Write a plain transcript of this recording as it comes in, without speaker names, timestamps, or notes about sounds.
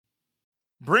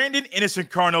Brandon Inniss and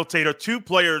Carnell Tate are two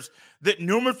players that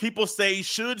numerous people say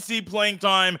should see playing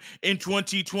time in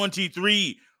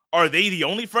 2023. Are they the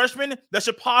only freshmen that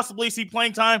should possibly see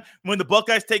playing time when the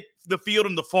Buckeyes take the field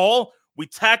in the fall? We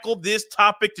tackled this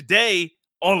topic today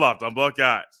on Locked On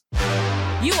Buckeyes.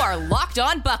 You are Locked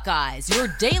On Buckeyes, your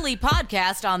daily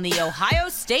podcast on the Ohio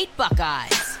State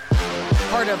Buckeyes.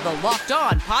 Part of the Locked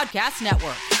On Podcast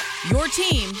Network, your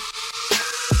team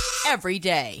every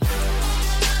day.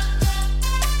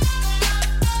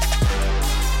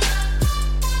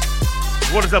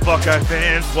 What is up, Buckeye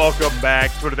fans? Welcome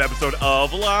back to another episode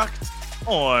of Locked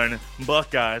On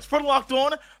Buckeyes for the Locked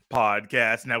On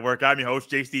Podcast Network. I'm your host,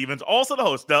 Jay Stevens, also the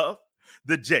host of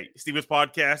the Jay Stevens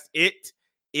Podcast. It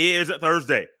is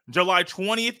Thursday, July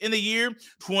 20th in the year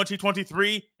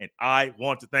 2023, and I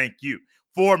want to thank you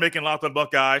for making Locked On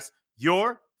Buckeyes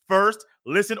your first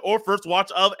listen or first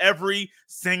watch of every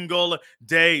single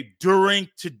day. During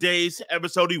today's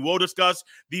episode, we will discuss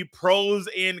the pros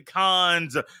and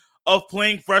cons of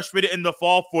playing freshmen in the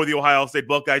fall for the Ohio State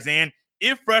Buckeyes, and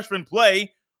if freshmen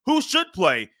play, who should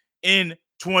play in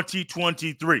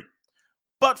 2023.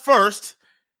 But first,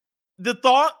 the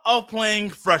thought of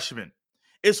playing freshmen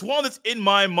is one that's in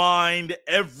my mind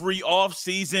every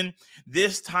offseason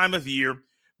this time of year,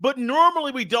 but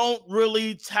normally we don't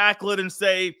really tackle it and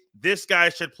say this guy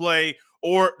should play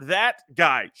or that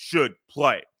guy should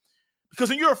play. Because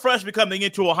when you're a freshman coming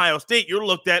into Ohio State, you're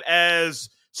looked at as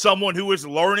someone who is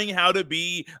learning how to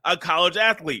be a college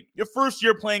athlete. Your first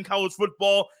year playing college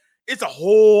football, it's a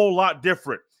whole lot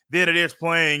different than it is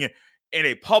playing in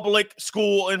a public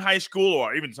school in high school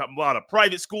or even a lot of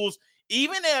private schools.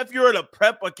 Even if you're at a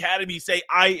prep academy, say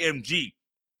IMG,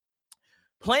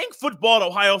 playing football at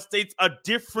Ohio State's a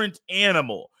different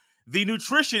animal. The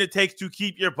nutrition it takes to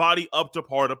keep your body up to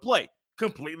par to play,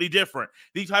 completely different.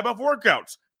 The type of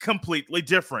workouts, completely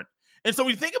different. And so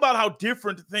when you think about how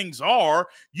different things are,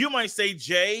 you might say,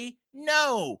 Jay,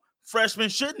 no, freshmen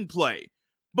shouldn't play.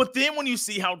 But then when you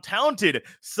see how talented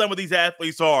some of these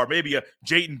athletes are, maybe a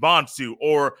Jayden Bonsu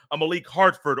or a Malik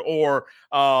Hartford or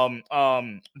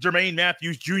Jermaine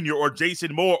Matthews Jr. or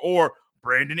Jason Moore or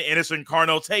Brandon Inniss and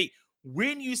Carnell Tate,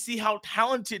 when you see how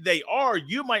talented they are,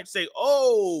 you might say,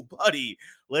 oh, buddy,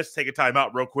 let's take a time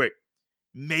out real quick.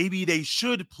 Maybe they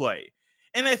should play.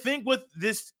 And I think with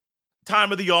this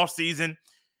time of the offseason,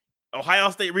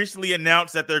 Ohio State recently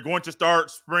announced that they're going to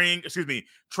start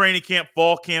training camp,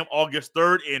 fall camp, August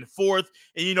 3rd and 4th.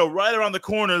 And, right around the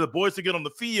corner, the boys to get on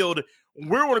the field,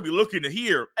 we're going to be looking to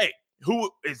hear, hey, who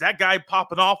is that guy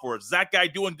popping off, or is that guy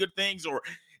doing good things, or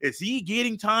is he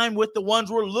getting time with the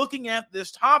ones we're looking at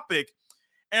this topic?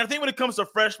 And I think when it comes to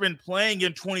freshmen playing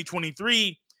in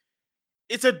 2023,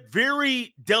 it's a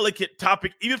very delicate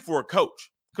topic, even for a coach.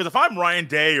 Because if I'm Ryan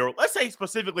Day, or let's say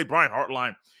specifically Brian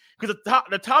Hartline, because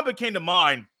the topic came to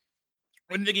mind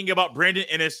when thinking about Brandon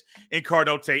Inniss and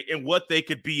Carnell Tate and what they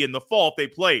could be in the fall if they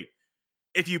played.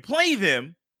 If you play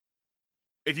Inniss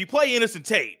and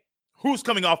Tate, who's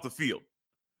coming off the field?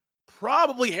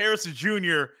 Probably Harrison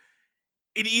Jr.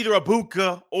 in either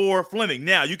Abuka or Fleming.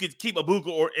 Now, you could keep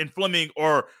Abuka and Fleming,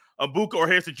 or Abuka or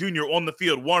Harrison Jr. on the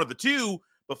field, one of the two,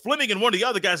 but Fleming and one of the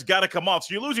other guys got to come off.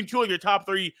 So you're losing two of your top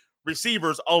three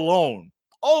receivers alone.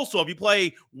 Also, if you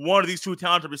play one of these two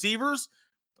talented receivers,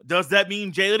 does that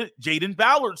mean Jaden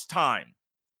Ballard's time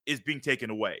is being taken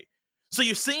away? So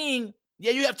you're seeing,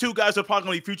 you have two guys who are probably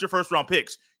going to be future first-round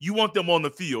picks. You want them on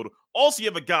the field. Also, you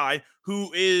have a guy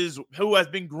who has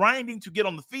been grinding to get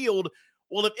on the field.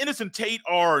 Well, if Inniss and Tate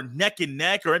are neck and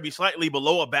neck, or maybe slightly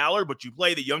below a Ballard, but you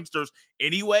play the youngsters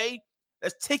anyway,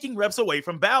 that's taking reps away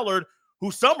from Ballard, who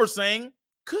some are saying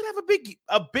could have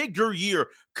a bigger year,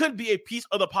 could be a piece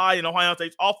of the pie in Ohio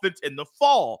State's offense in the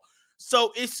fall.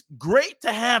 So it's great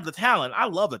to have the talent. I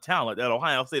love the talent that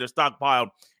Ohio State has stockpiled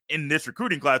in this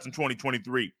recruiting class in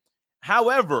 2023.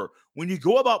 However, when you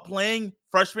go about playing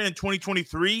freshmen in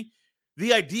 2023,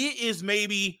 the idea is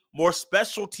maybe more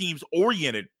special teams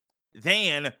oriented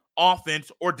than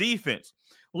offense or defense.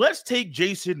 Let's take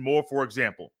Jason Moore, for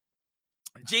example.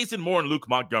 Jason Moore and Luke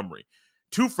Montgomery,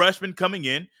 two freshmen coming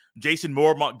in. Jason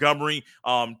Moore, Montgomery,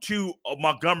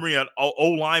 Montgomery, an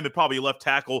O-lineman, probably a left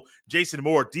tackle. Jason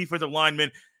Moore, defensive lineman.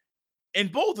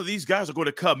 And both of these guys are going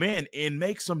to come in and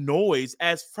make some noise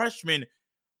as freshmen,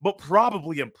 but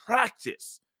probably in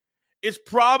practice. It's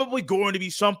probably going to be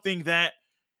something that,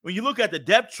 when you look at the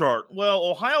depth chart, well,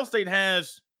 Ohio State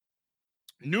has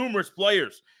numerous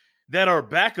players that are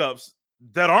backups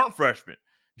that aren't freshmen.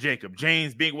 Jacob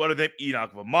James being one of them,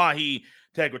 Enoch Vamahi,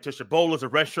 Tagovailoa Bolas, a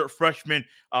redshirt freshman,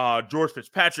 George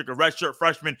Fitzpatrick, a redshirt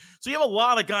freshman. So you have a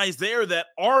lot of guys there that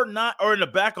are in a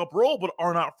backup role, but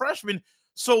are not freshmen.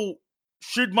 So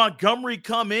Should Montgomery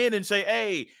come in and say,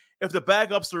 hey, if the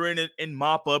backups are in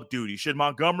mop-up duty, should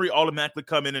Montgomery automatically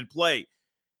come in and play?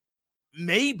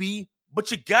 Maybe,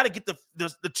 but you got to get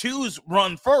the twos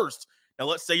run first. Now,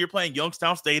 let's say you're playing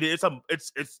Youngstown State. It's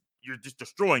you're just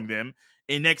destroying them.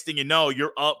 And next thing you know,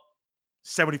 you're up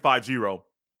 75-0,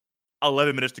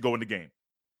 11 minutes to go in the game.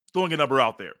 Throwing a number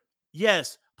out there.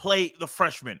 Yes, play the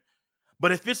freshman.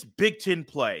 But if it's Big Ten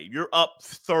play, you're up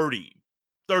 30,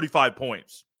 35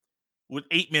 points with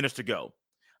 8 minutes to go.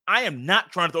 I am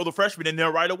not trying to throw the freshman in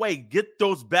there right away. Get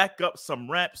those backups some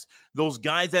reps. Those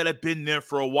guys that have been there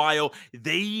for a while,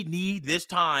 they need this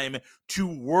time to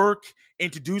work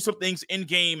and to do some things in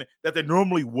game that they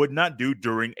normally would not do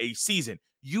during a season.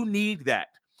 You need that.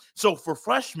 So for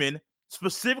freshmen,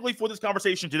 specifically for this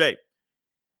conversation today,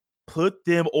 put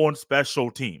them on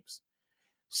special teams.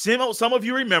 Some of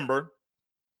you remember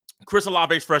Chris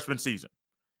Olave's freshman season.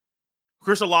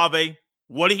 Chris Olave,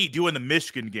 what did he do in the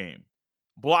Michigan game?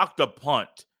 Blocked a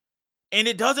punt. And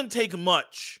it doesn't take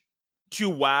much to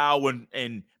wow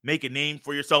and make a name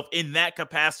for yourself in that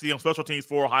capacity on special teams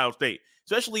for Ohio State,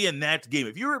 especially in that game.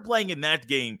 If you were playing in that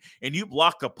game and you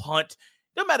block a punt,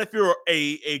 no matter if you're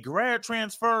a grad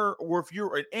transfer or if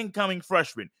you're an incoming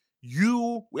freshman,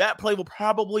 that play will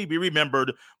probably be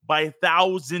remembered by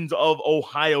thousands of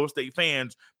Ohio State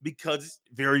fans because it's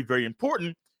very, very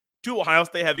important to Ohio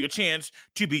State having a chance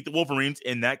to beat the Wolverines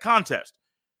in that contest.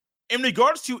 In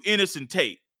regards to Inniss and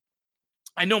Tate,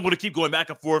 I know I'm going to keep going back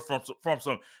and forth from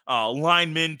some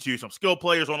linemen to some skill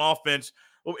players on offense.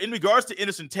 Well, in regards to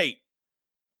Inniss and Tate,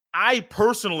 I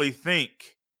personally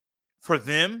think for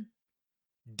them,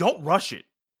 don't rush it.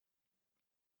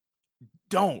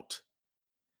 Don't.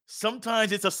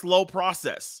 Sometimes it's a slow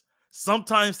process.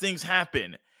 Sometimes things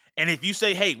happen. And if you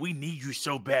say, hey, we need you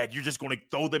so bad, you're just going to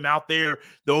throw them out there,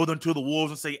 throw them to the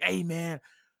wolves and say, hey, man,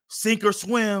 sink or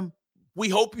swim. We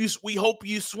hope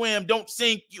you swim. Don't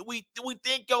sink. We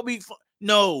think you'll be fun.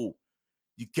 No,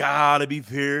 you got to be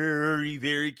very,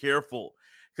 very careful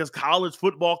because college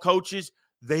football coaches,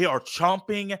 they are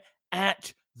chomping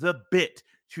at the bit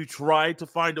to try to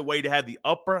find a way to have the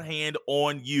upper hand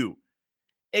on you,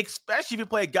 especially if you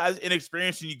play guys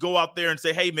inexperienced and you go out there and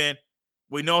say, hey, man,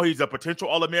 we know he's a potential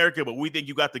All-American, but we think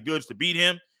you got the goods to beat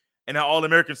him. And now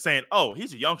All-American's saying, oh,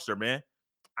 he's a youngster, man.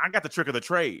 I got the trick of the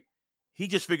trade. He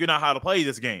just figured out how to play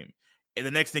this game. And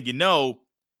the next thing you know,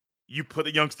 you put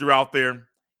the youngster out there.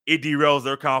 It derails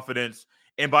their confidence.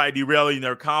 And by derailing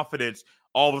their confidence,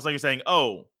 all of a sudden you're saying,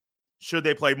 oh, should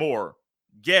they play more?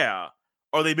 Yeah.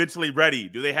 Are they mentally ready?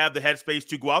 Do they have the headspace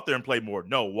to go out there and play more?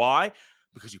 No. Why?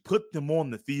 Because you put them on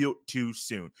the field too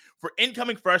soon. For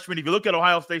incoming freshmen, if you look at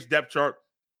Ohio State's depth chart,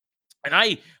 and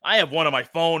I have one on my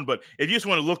phone, but if you just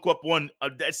want to look up one,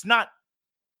 it's not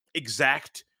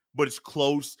exact, but it's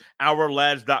close.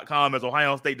 OurLads.com, as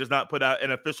Ohio State does not put out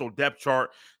an official depth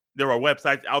chart. There are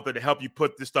websites out there to help you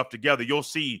put this stuff together. You'll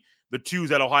see the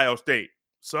twos at Ohio State.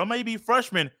 Some may be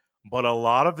freshmen, but a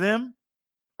lot of them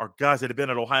are guys that have been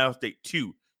at Ohio State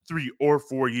 2, 3, or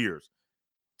 4 years.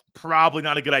 Probably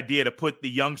not a good idea to put the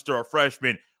youngster or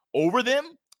freshman over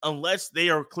them unless they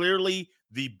are clearly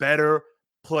the better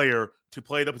player to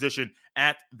play the position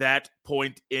at that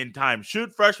point in time.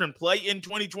 Should freshmen play in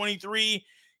 2023?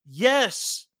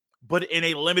 Yes, but in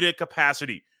a limited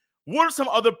capacity. What are some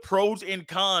other pros and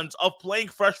cons of playing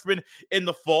freshmen in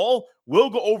the fall?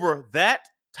 We'll go over that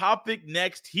topic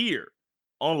next here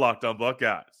on Locked On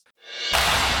Buckeyes.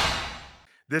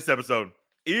 This episode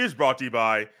is brought to you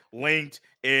by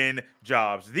LinkedIn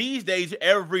Jobs. These days,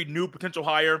 every new potential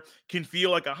hire can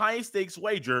feel like a high-stakes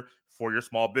wager for your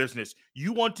small business.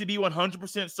 You want to be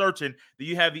 100% certain that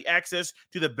you have the access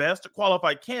to the best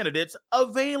qualified candidates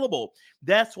available.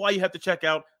 That's why you have to check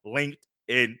out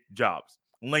LinkedIn Jobs.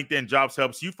 LinkedIn Jobs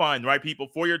helps you find the right people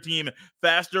for your team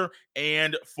faster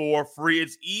and for free.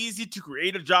 It's easy to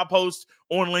create a job post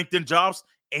on LinkedIn Jobs,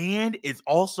 and it's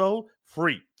also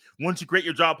free. Once you create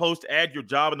your job post, add your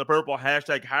job in the purple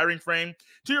hashtag hiring frame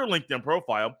to your LinkedIn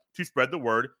profile to spread the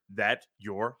word that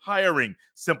you're hiring.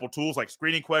 Simple tools like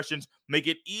screening questions make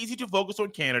it easy to focus on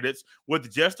candidates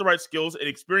with just the right skills and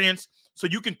experience so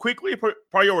you can quickly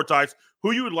prioritize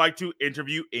who you would like to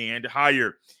interview and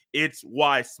hire. It's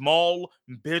why small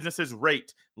businesses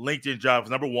rate LinkedIn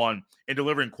Jobs #1 in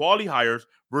delivering quality hires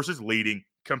versus leading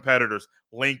competitors.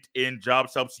 LinkedIn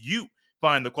Jobs helps you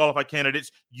find the qualified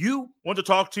candidates you want to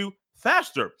talk to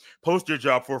faster. Post your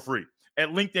job for free at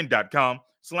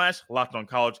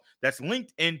linkedin.com/LockedOnCollege. That's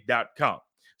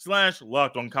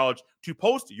linkedin.com/LockedOnCollege to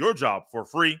post your job for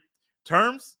free.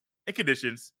 Terms and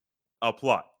conditions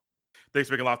apply. Thanks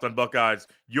for making Locked On Buckeyes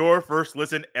your first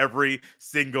listen every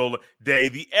single day.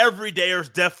 The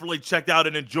everydayers definitely checked out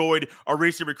and enjoyed our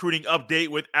recent recruiting update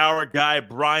with our guy,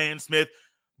 Brian Smith.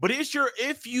 But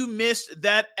if you missed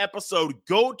that episode,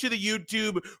 go to the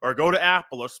YouTube or go to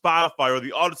Apple or Spotify or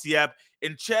the Odyssey app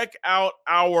and check out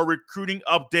our recruiting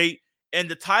update. And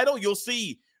the title, you'll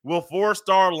see, will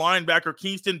 4-star linebacker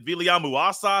Kingston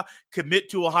Viliamu-Asa commit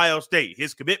to Ohio State?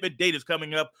 His commitment date is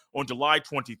coming up on July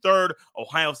 23rd.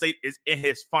 Ohio State is in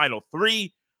his final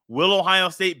 3. Will Ohio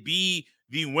State be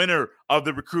the winner of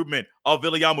the recruitment of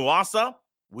Viliamu-Asa?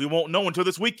 We won't know until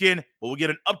this weekend, but we'll get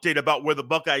an update about where the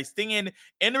Buckeyes stand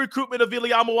and the recruitment of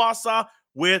Viliamu-Asa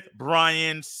with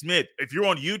Brian Smith. If you're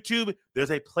on YouTube, there's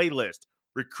a playlist,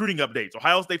 recruiting updates,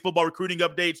 Ohio State football recruiting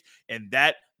updates, and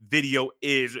that video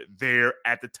is there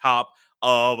at the top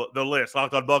of the list.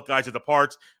 Locked On Buckeyes is a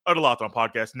part of the Locked On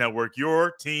Podcast Network,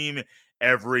 your team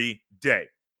every day.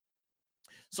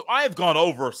 So I have gone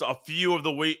over a few of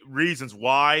the reasons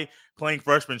why playing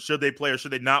freshmen, should they play or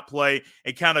should they not play,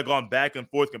 and kind of gone back and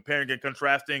forth, comparing and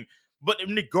contrasting. But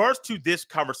in regards to this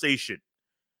conversation,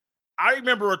 I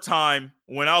remember a time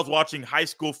when I was watching high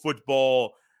school football.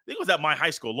 I think it was at my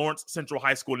high school, Lawrence Central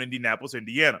High School in Indianapolis,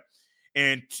 Indiana.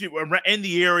 And in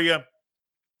the area,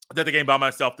 I did the game by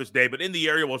myself this day, but in the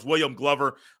area was William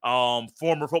Glover,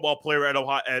 former football player at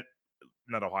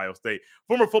Ohio State,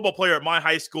 former football player at my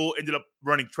high school, ended up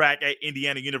running track at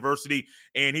Indiana University,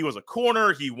 and he was a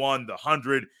corner. He won the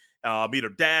 100-meter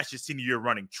dash his senior year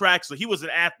running track, so he was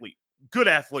an athlete, good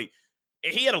athlete,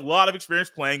 and he had a lot of experience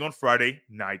playing on Friday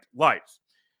Night Lights.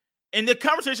 And the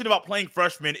conversation about playing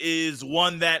freshmen is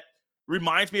one that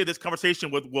reminds me of this conversation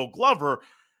with Will Glover,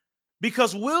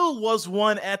 because Will was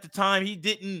one at the time. He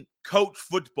didn't coach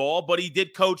football, but he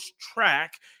did coach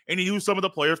track, and he knew some of the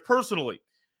players personally.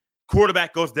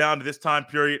 Quarterback goes down to this time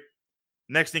period.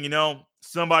 Next thing you know,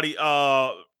 somebody,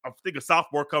 I think a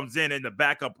sophomore comes in the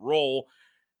backup role,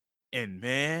 and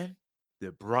man,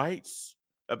 the lights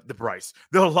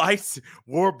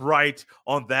were bright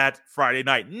on that Friday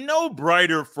night. No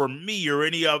brighter for me or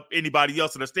anybody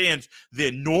else in the stands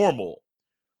than normal.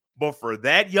 But for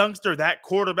that youngster, that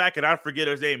quarterback, and I forget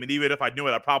his name, and even if I knew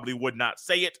it, I probably would not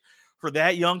say it. For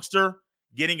that youngster,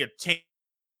 getting a chance.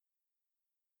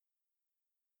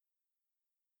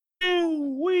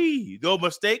 The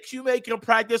mistakes you make in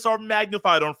practice are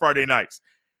magnified on Friday nights.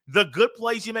 The good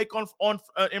plays you make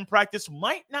in practice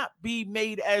might not be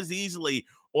made as easily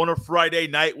on a Friday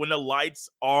night when the lights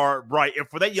are bright. And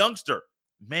for that youngster,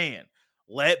 man,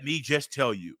 let me just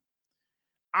tell you,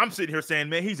 I'm sitting here saying,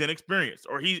 man, he's inexperienced,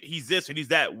 or he's this and he's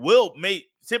that. Will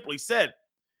simply said,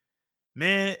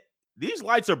 man, these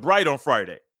lights are bright on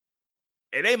Friday,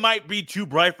 and they might be too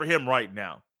bright for him right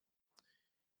now.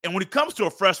 And when it comes to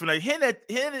a freshman, I hinted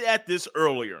at this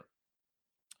earlier.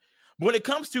 When it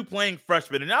comes to playing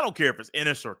freshmen, and I don't care if it's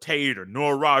Inniss or Tate or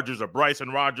Noah Rogers or Bryson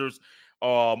Rogers,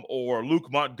 or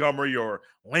Luke Montgomery or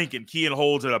Lincoln Kean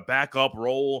holds in a backup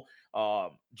role,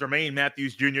 Jermaine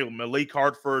Matthews Jr., Malik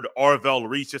Hartford, Arvell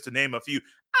Reese, just to name a few.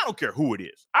 I don't care who it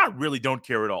is. I really don't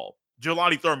care at all.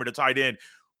 Jelani Thurman, the tight end,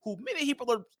 who many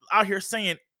people are out here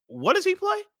saying, what does he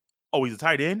play? Oh, he's a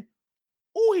tight end?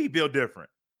 Oh, he built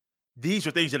different. These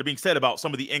are things that are being said about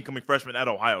some of the incoming freshmen at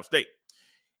Ohio State.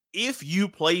 If you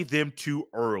play them too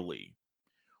early,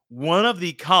 one of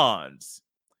the cons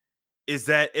is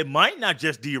that it might not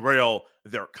just derail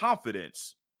their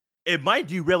confidence. It might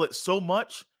derail it so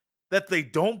much that they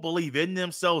don't believe in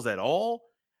themselves at all,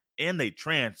 and they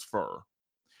transfer.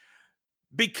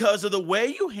 Because of the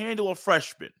way you handle a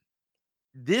freshman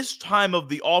this time of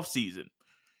the offseason,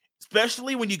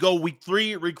 especially when you go week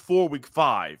 3, week 4, week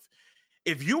 5,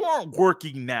 if you aren't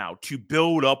working now to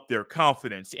build up their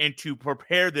confidence and to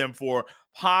prepare them for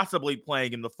possibly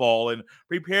playing in the fall and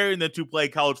preparing them to play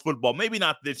college football, maybe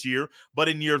not this year, but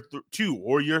in year 2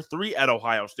 or year 3 at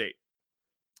Ohio State.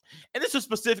 And this is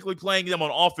specifically playing them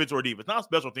on offense or defense, not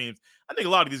special teams. I think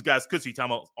a lot of these guys could see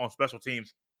time on special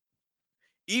teams.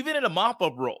 Even in a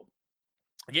mop-up role,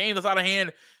 a game that's out of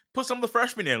hand, put some of the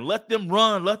freshmen in. Let them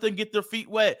run. Let them get their feet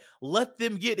wet. Let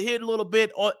them get hit a little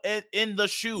bit in the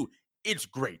shoe. It's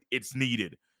great. It's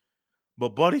needed.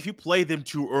 But, buddy, if you play them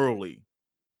too early,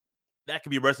 that could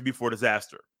be a recipe for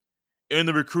disaster. In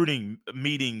the recruiting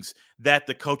meetings that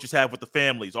the coaches have with the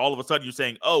families, all of a sudden you're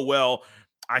saying, oh, well,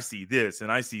 I see this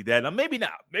and I see that. Now, maybe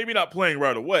not playing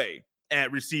right away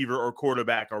at receiver or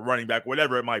quarterback or running back,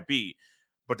 whatever it might be.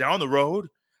 But down the road,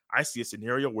 I see a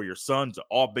scenario where your son's an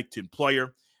all-Big Ten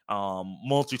player,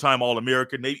 multi-time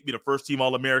All-American, maybe be the first-team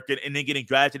All-American, and then getting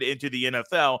drafted into the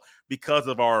NFL because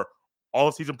of our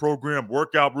all-season program,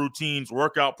 workout routines,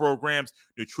 workout programs,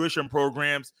 nutrition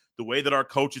programs, the way that our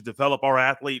coaches develop our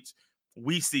athletes,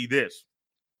 we see this.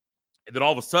 And then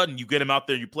all of a sudden, you get him out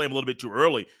there, you play him a little bit too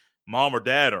early. Mom or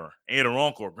dad or aunt or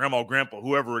uncle or grandma or grandpa,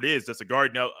 whoever it is that's a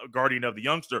guardian of the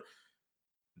youngster,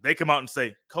 they come out and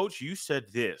say, Coach, you said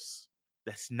this.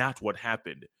 That's not what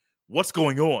happened. What's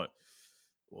going on?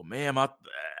 Well, ma'am, I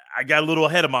got a little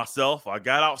ahead of myself. I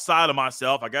got outside of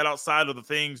myself. I got outside of the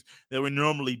things that we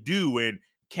normally do and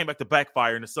came back to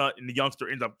backfire, and the youngster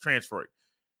ends up transferring.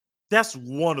 That's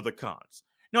one of the cons.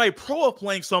 Now, a pro of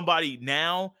playing somebody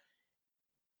now,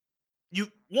 you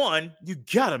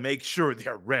got to make sure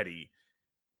they're ready.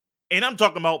 And I'm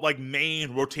talking about like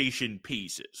main rotation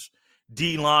pieces.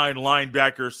 D-line,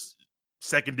 linebackers,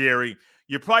 secondary.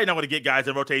 You're probably not going to get guys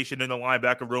in rotation in the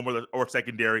linebacker room or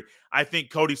secondary. I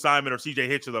think Cody Simon or CJ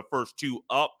Hicks are the first two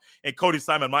up. And Cody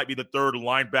Simon might be the third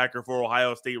linebacker for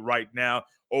Ohio State right now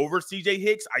over CJ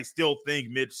Hicks. I still think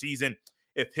mid-season,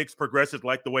 if Hicks progresses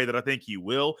like the way that I think he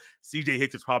will, CJ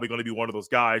Hicks is probably going to be one of those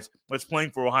guys that's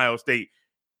playing for Ohio State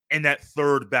in that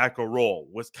third backer role.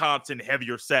 Wisconsin,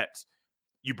 heavier sets.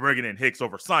 You bringing in Hicks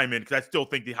over Simon, because I still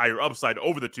think the higher upside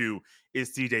over the two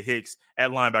is CJ Hicks at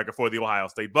linebacker for the Ohio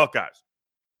State Buckeyes.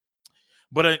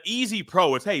 But an easy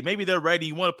pro is, hey, maybe they're ready.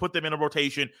 You want to put them in a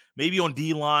rotation, maybe on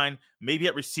D-line, maybe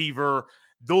at receiver.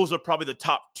 Those are probably the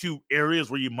top two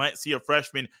areas where you might see a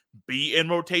freshman be in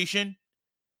rotation.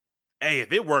 Hey,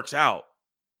 if it works out,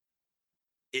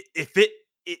 if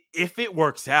it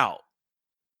works out,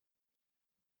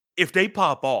 if they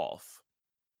pop off,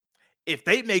 if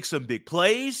they make some big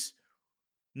plays,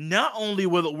 not only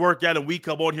will it work out and we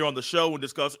come on here on the show and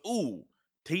discuss, ooh,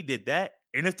 Tate did that,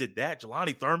 Inniss did that,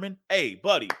 Jelani Thurman. Hey,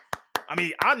 buddy, I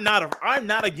mean, I'm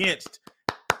not against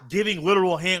giving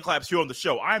literal hand claps here on the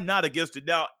show. I'm not against it.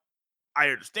 Now, I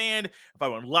understand if I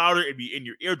went louder, it'd be in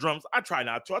your eardrums. I try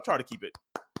not to. I try to keep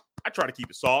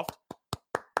it soft.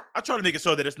 I try to make it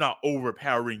so that it's not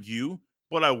overpowering you.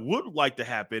 What I would like to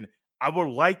happen, I would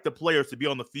like the players to be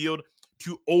on the field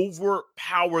to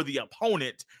overpower the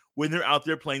opponent when they're out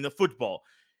there playing the football.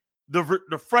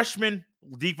 The freshmen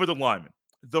defensive linemen,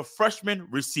 the freshman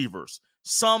receivers,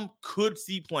 some could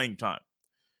see playing time,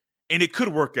 and it could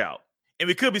work out. And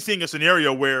we could be seeing a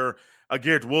scenario where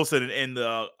Garrett Wilson in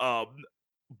the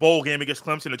bowl game against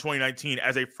Clemson in 2019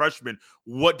 as a freshman,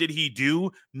 what did he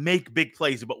do? Make big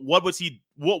plays. But what was he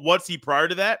prior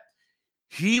to that?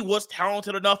 He was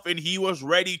talented enough and he was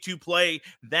ready to play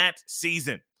that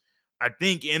season. I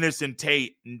think Inniss and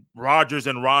Tate, Rogers,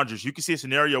 you can see a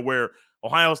scenario where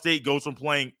Ohio State goes from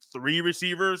playing 3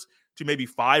 receivers to maybe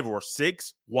 5 or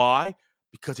 6. Why?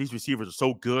 Because these receivers are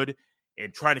so good,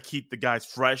 and trying to keep the guys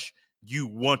fresh, you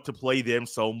want to play them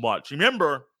so much.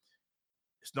 Remember,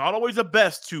 it's not always the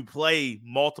best to play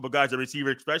multiple guys at receiver,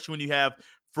 especially when you have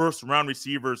first-round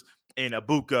receivers in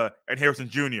Abuka and Harrison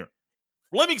Jr.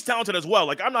 Fleming's talented as well.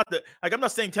 I'm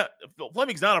not saying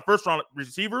Fleming's not a first-round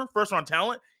receiver, first-round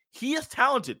talent. He is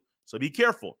talented, so be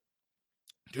careful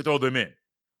to throw them in.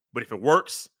 But if it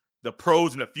works, the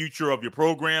pros in the future of your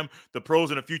program, the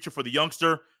pros in the future for the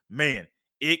youngster, man,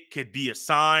 it could be a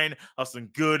sign of some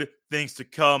good things to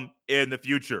come in the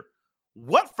future.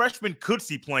 What freshman could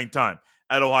see playing time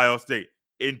at Ohio State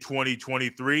in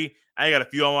 2023? I got a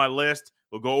few on my list.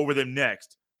 We'll go over them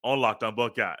next on Locked On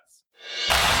Buckeyes.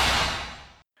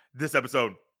 This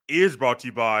episode is brought to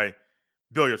you by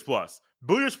Billiards Plus.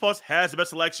 Billiards Plus has the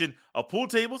best selection of pool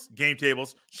tables, game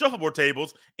tables, shuffleboard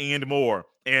tables, and more,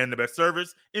 and the best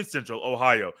service in Central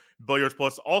Ohio. Billiards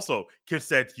Plus also can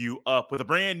set you up with a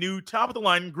brand new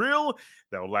top-of-the-line grill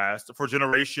that will last for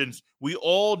generations. We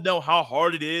all know how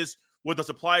hard it is with the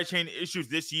supply chain issues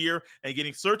this year and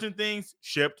getting certain things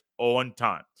shipped on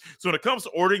time. So when it comes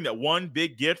to ordering that one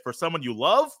big gift for someone you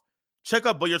love, check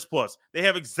out Billiards Plus. They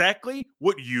have exactly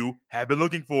what you have been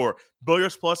looking for.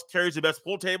 Billiards Plus carries the best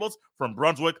pool tables from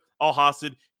Brunswick,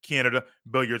 Alhassan, Canada,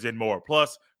 Billiards, and more.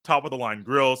 Plus, top-of-the-line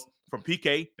grills from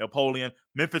PK, Napoleon,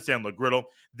 Memphis, and La Griddle.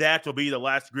 That will be the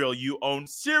last grill you own.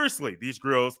 Seriously, these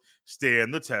grills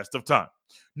stand the test of time.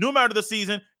 No matter the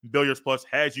season, Billiards Plus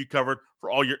has you covered for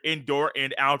all your indoor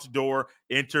and outdoor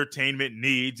entertainment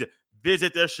needs.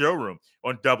 Visit their showroom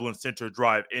on Dublin Center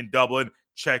Drive in Dublin.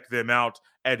 Check them out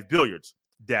at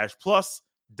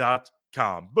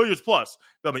billiards-plus.com. Billiards Plus,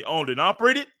 family owned and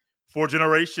operated for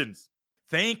generations.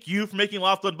 Thank you for making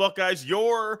Locked On Buckeyes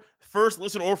your first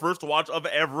listen or first watch of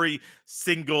every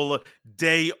single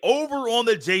day over on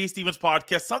the Jay Stevens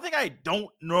podcast. Something I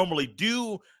don't normally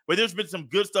do, but there's been some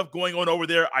good stuff going on over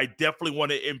there. I definitely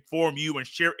want to inform you and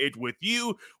share it with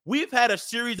you. We've had a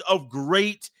series of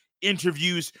great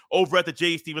interviews over at the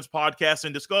Jay Stevens podcast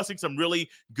and discussing some really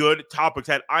good topics.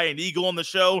 Had Ian Eagle on the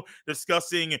show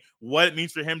discussing what it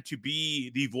means for him to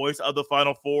be the voice of the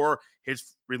Final Four,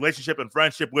 his relationship and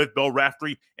friendship with Bill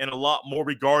Raftery, and a lot more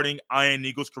regarding Ian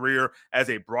Eagle's career as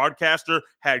a broadcaster.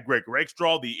 Had Greg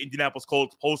Rakestraw, the Indianapolis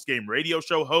Colts post-game radio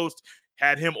show host,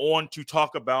 had him on to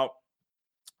talk about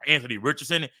Anthony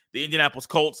Richardson, the Indianapolis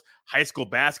Colts high school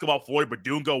basketball. Floyd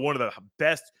Badungo, one of the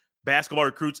best basketball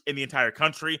recruits in the entire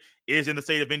country, is in the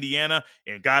state of Indiana,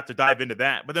 and got to dive into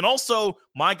that. But then also,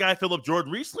 my guy Philip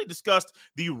Jordan recently discussed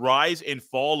the rise and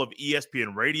fall of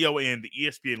ESPN radio and the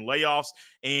ESPN layoffs,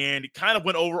 and kind of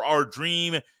went over our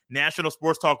dream national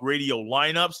sports talk radio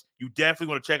lineups. You definitely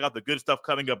want to check out the good stuff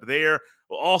coming up there.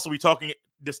 We'll also be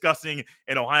discussing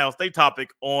an Ohio State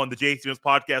topic on the Jay Stevens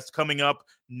podcast coming up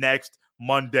next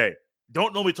Monday.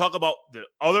 Don't normally talk about the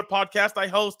other podcast I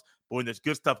host, but when there's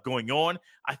good stuff going on,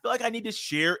 I feel like I need to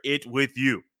share it with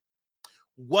you.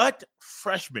 What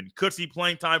freshman could see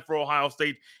playing time for Ohio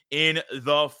State in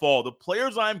the fall? The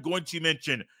players I'm going to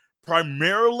mention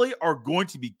primarily are going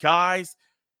to be guys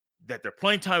that their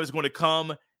playing time is going to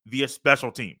come via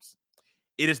special teams.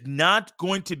 It is not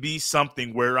going to be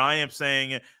something where I am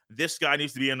saying this guy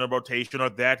needs to be in the rotation or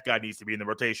that guy needs to be in the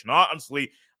rotation.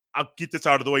 Honestly, I'll get this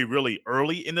out of the way really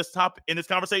early in this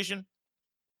conversation.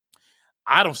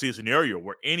 I don't see a scenario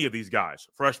where any of these guys,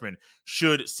 freshmen,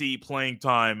 should see playing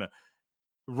time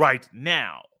right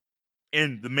now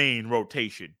in the main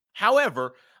rotation.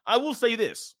 However, I will say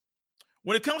this.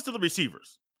 When it comes to the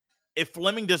receivers, if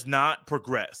Fleming does not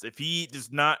progress, if he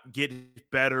does not get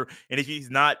better, and if he's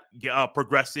not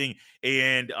progressing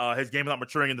and his game is not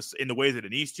maturing in the ways that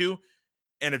it needs to,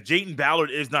 and if Jayden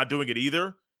Ballard is not doing it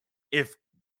either, if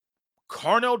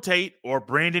Carnell Tate or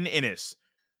Brandon Inniss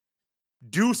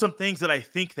do some things that I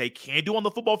think they can do on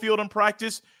the football field in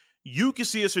practice, you can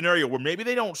see a scenario where maybe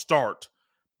they don't start,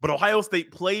 but Ohio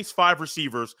State plays 5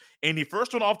 receivers, and the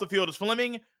first one off the field is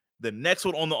Fleming, the next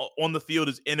one on the field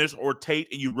is Inniss or Tate,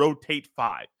 and you rotate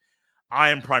 5. I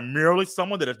am primarily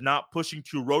someone that is not pushing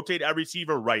to rotate a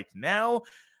receiver right now.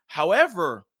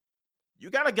 However, you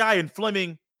got a guy in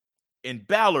Fleming, in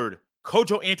Ballard,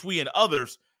 Kojo Antwi, and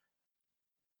others.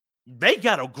 They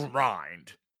got to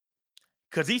grind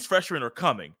because these freshmen are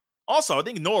coming. Also, I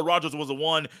think Noah Rogers was the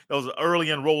one that was an early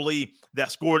enrollee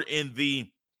that scored in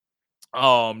the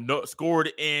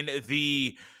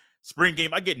spring game.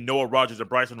 I get Noah Rogers and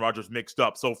Bryson Rogers mixed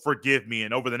up, so forgive me.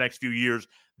 And over the next few years,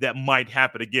 that might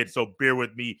happen again, so bear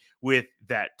with me with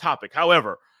that topic.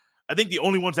 However, I think the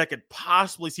only ones that could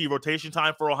possibly see rotation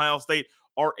time for Ohio State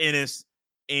are Inniss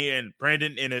and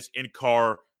Brandon Inniss and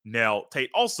Carnell Tate.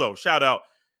 Also, shout out,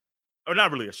 or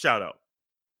not really a shout out,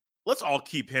 let's all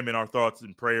keep him in our thoughts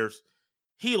and prayers.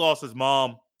 He lost his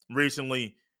mom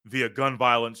recently via gun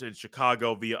violence in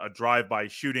Chicago via a drive-by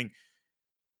shooting.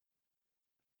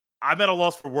 I'm at a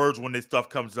loss for words when this stuff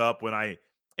comes up, when I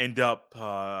end up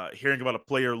hearing about a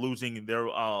player losing their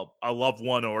a loved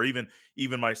one, or even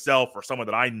myself or someone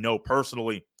that I know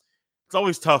personally. It's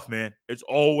always tough, man. It's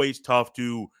always tough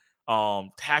to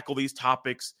tackle these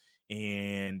topics,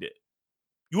 and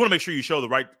you want to make sure you show the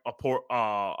right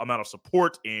amount of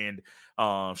support and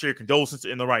share your condolences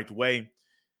in the right way.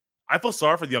 I feel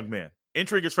sorry for the young man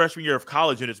entering his freshman year of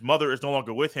college, and his mother is no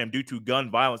longer with him due to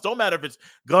gun violence. Don't matter if it's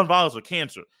gun violence or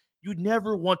cancer. You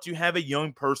never want to have a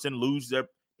young person lose their.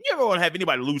 You never want to have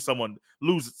anybody lose someone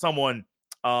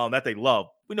that they love.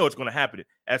 We know it's going to happen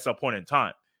at some point in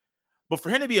time. But for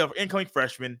him to be an incoming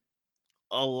freshman,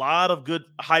 a lot of good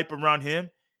hype around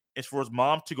him. It's for his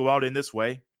mom to go out in this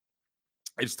way.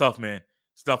 It's tough, man.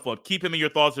 It's tough. Keep him in your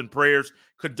thoughts and prayers.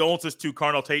 Condolences to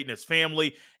Carnell Tate and his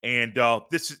family. And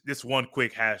this one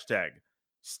quick hashtag.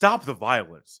 Stop the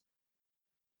violence.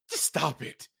 Just stop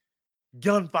it.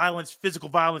 Gun violence, physical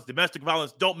violence, domestic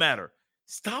violence, don't matter.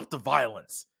 Stop the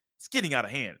violence. It's getting out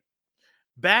of hand.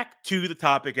 Back to the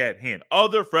topic at hand.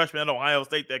 Other freshmen at Ohio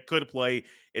State that could play,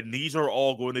 and these are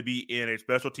all going to be in a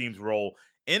special teams role.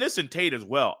 Inniss and Tate as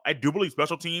well. I do believe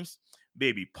special teams,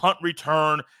 maybe punt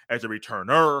return as a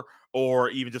returner, or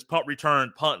even just punt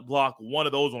return, punt block, one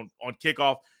of those on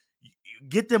kickoff.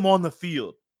 Get them on the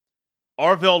field.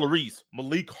 Arvell Reese,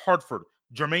 Malik Hartford,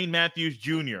 Jermaine Matthews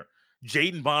Jr.,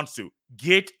 Jaden Bonsu,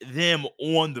 get them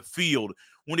on the field.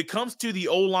 When it comes to the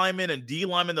O linemen and D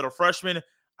linemen that are freshmen,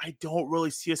 I don't really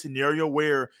see a scenario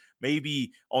where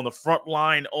maybe on the front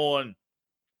line on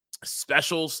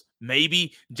specials,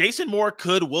 maybe Jason Moore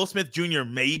could, Will Smith Jr.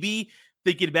 maybe,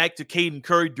 thinking back to Caden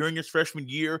Curry during his freshman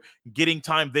year, getting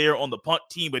time there on the punt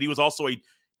team, but he was also a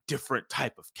different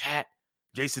type of cat.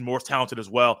 Jason Moore's talented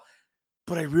as well,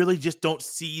 but I really just don't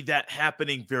see that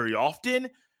happening very often.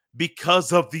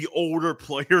 because of the older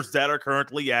players that are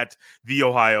currently at The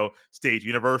Ohio State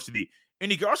University. In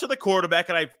regards to the quarterback,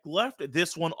 and I've left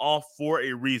this one off for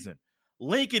a reason.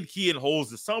 Lincoln Kean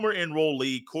holds the summer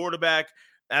enrollee quarterback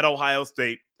at Ohio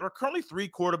State. There are currently 3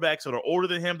 quarterbacks that are older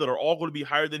than him that are all going to be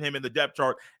higher than him in the depth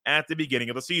chart at the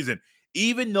beginning of the season.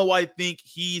 Even though I think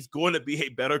he's going to be a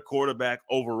better quarterback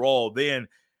overall than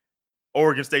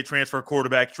Oregon State transfer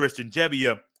quarterback Tristan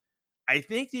Gebbia, I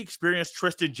think the experience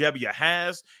Tristan Gebbia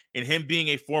has in him being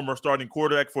a former starting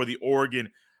quarterback for the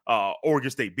Oregon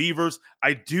State Beavers,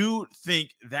 I do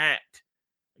think that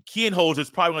Kean Holmes is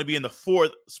probably going to be in the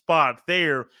 4th spot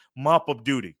there, mop-up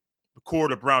duty.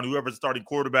 Corda Brown, whoever's the starting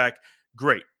quarterback,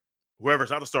 great. Whoever's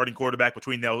not the starting quarterback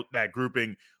between that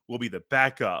grouping will be the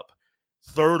backup.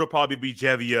 3rd will probably be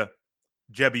Gebbia,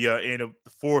 and the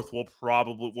 4th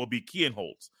will be Kean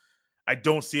Holmes. I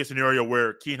don't see a scenario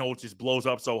where Kean Holmes just blows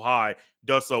up so high,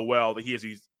 does so well that he is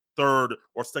the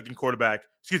second quarterback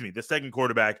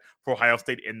for Ohio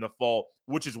State in the fall,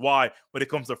 which is why when it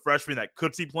comes to freshmen that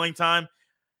could see playing time,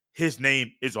 his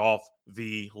name is off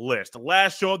the list. The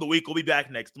last show of the week will be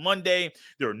back next Monday.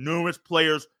 There are numerous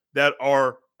players that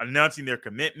are announcing their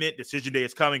commitment. Decision day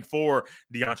is coming for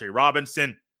Deontay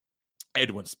Robinson,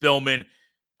 Edwin Spillman,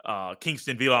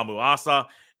 Kingston Vila-Muasa.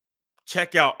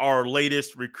 Check out our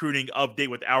latest recruiting update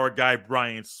with our guy,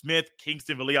 Brian Smith.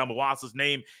 Kingston Vila-Muasa's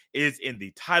name is in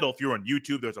the title. If you're on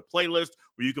YouTube, there's a playlist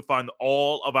where you can find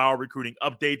all of our recruiting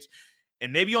updates.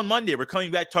 And maybe on Monday, we're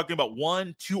coming back talking about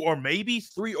 1, 2, or maybe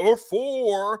 3 or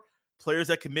 4 players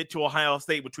that commit to Ohio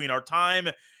State between our time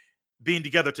being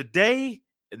together today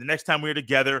and the next time we're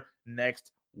together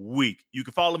next week. You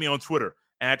can follow me on Twitter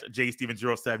at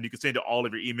jstevens07. You can send all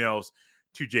of your emails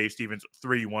to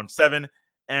jstevens317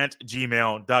 at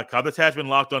gmail.com. This has been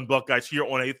Locked on Buckeyes here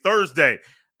on a Thursday.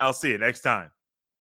 I'll see you next time.